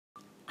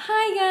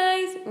Hi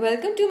guys,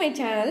 welcome to my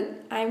channel.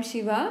 I'm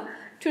Shiva.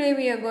 Today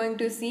we are going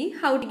to see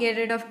how to get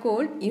rid of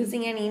cold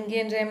using an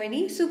Indian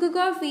remedy, Sukku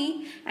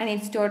coffee, and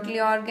it's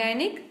totally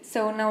organic.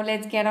 So now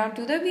let's get on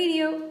to the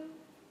video.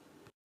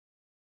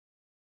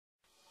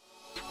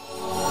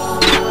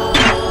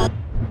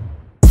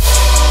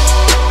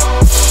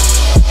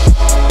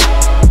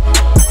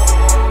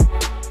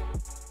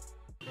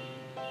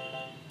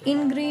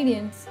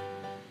 Ingredients: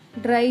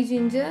 dry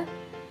ginger,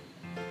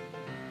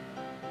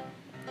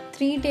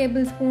 3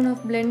 tablespoons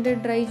of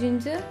blended dry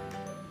ginger,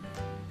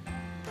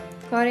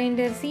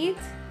 coriander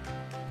seeds,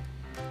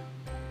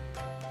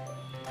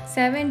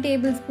 7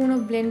 tablespoons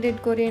of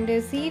blended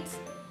coriander seeds,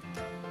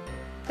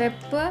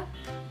 pepper,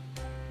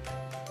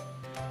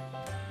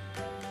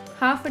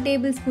 half a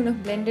tablespoon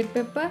of blended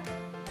pepper,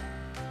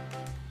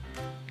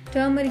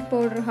 turmeric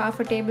powder half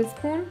a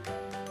tablespoon,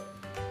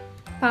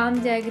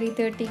 palm jaggery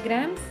 30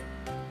 grams,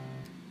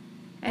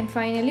 and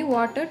finally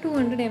water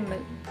 200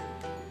 ml.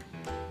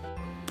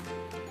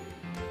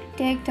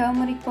 Take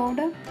turmeric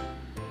powder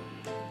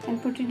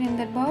and put it in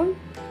that bowl,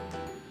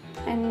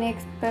 and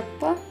next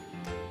pepper.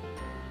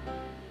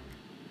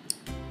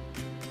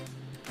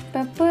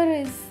 Pepper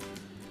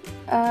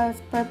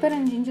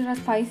and ginger are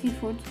spicy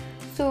foods,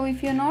 so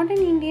if you're not an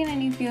Indian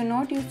and if you're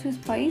not used to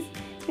spice,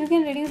 you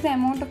can reduce the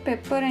amount of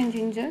pepper and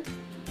ginger.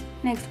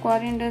 Next,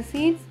 coriander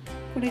seeds,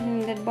 put it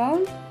in that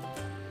bowl,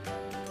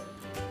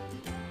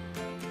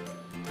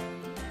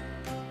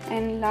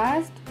 and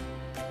last,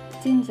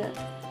 ginger.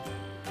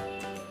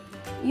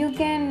 You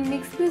can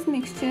mix this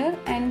mixture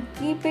and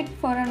keep it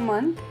for a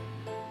month,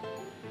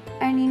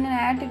 and in an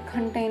airtight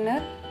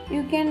container.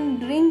 You can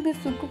drink this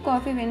Sukku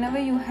coffee whenever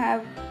you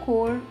have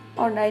cold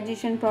or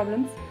digestion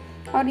problems,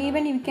 or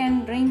even you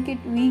can drink it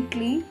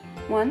weekly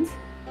once.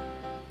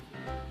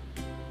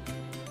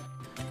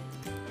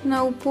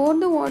 Now pour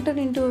the water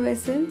into a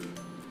vessel.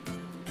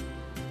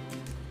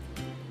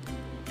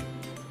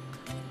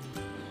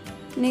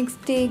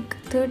 Next, take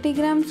 30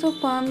 grams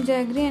of palm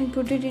jaggery and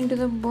put it into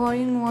the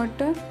boiling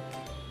water.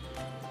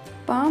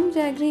 Palm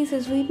jaggery is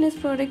a sweetness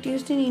product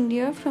used in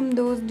India from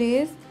those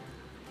days.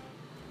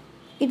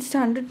 It's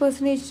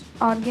 100%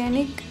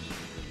 organic.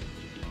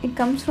 It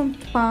comes from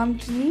palm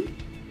tree.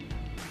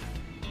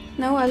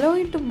 Now allow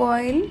it to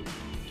boil.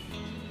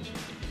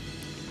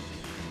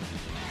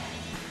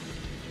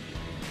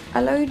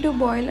 Allow it to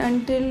boil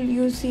until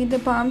you see the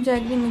palm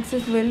jaggery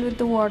mixes well with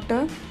the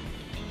water.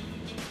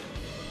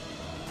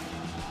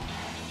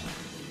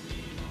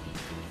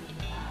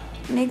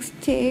 Next,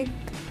 take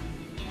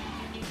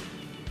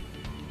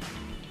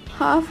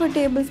half a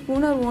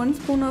tablespoon or 1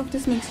 spoon of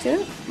this mixture,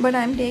 but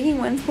I am taking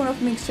 1 spoon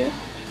of mixture.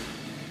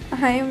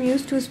 I am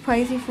used to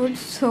spicy food,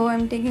 so I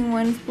am taking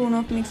 1 spoon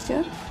of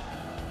mixture.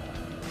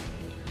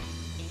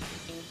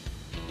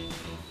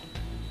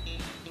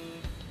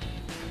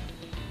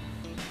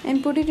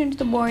 And put it into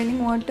the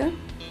boiling water.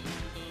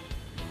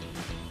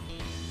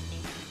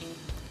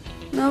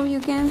 Now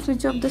you can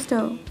switch off the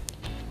stove.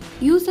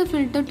 Use a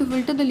filter to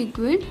filter the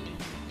liquid.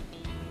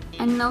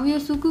 And now your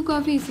Sukku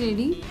coffee is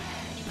ready.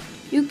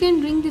 You can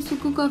drink the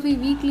Sukku coffee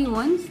weekly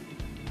once.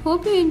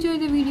 Hope you enjoyed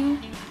the video.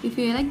 If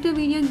you like the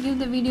video, give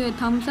the video a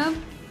thumbs up.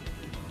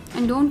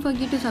 And don't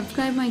forget to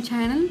subscribe my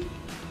channel.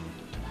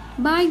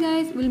 Bye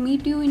guys, we'll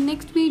meet you in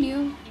next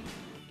video.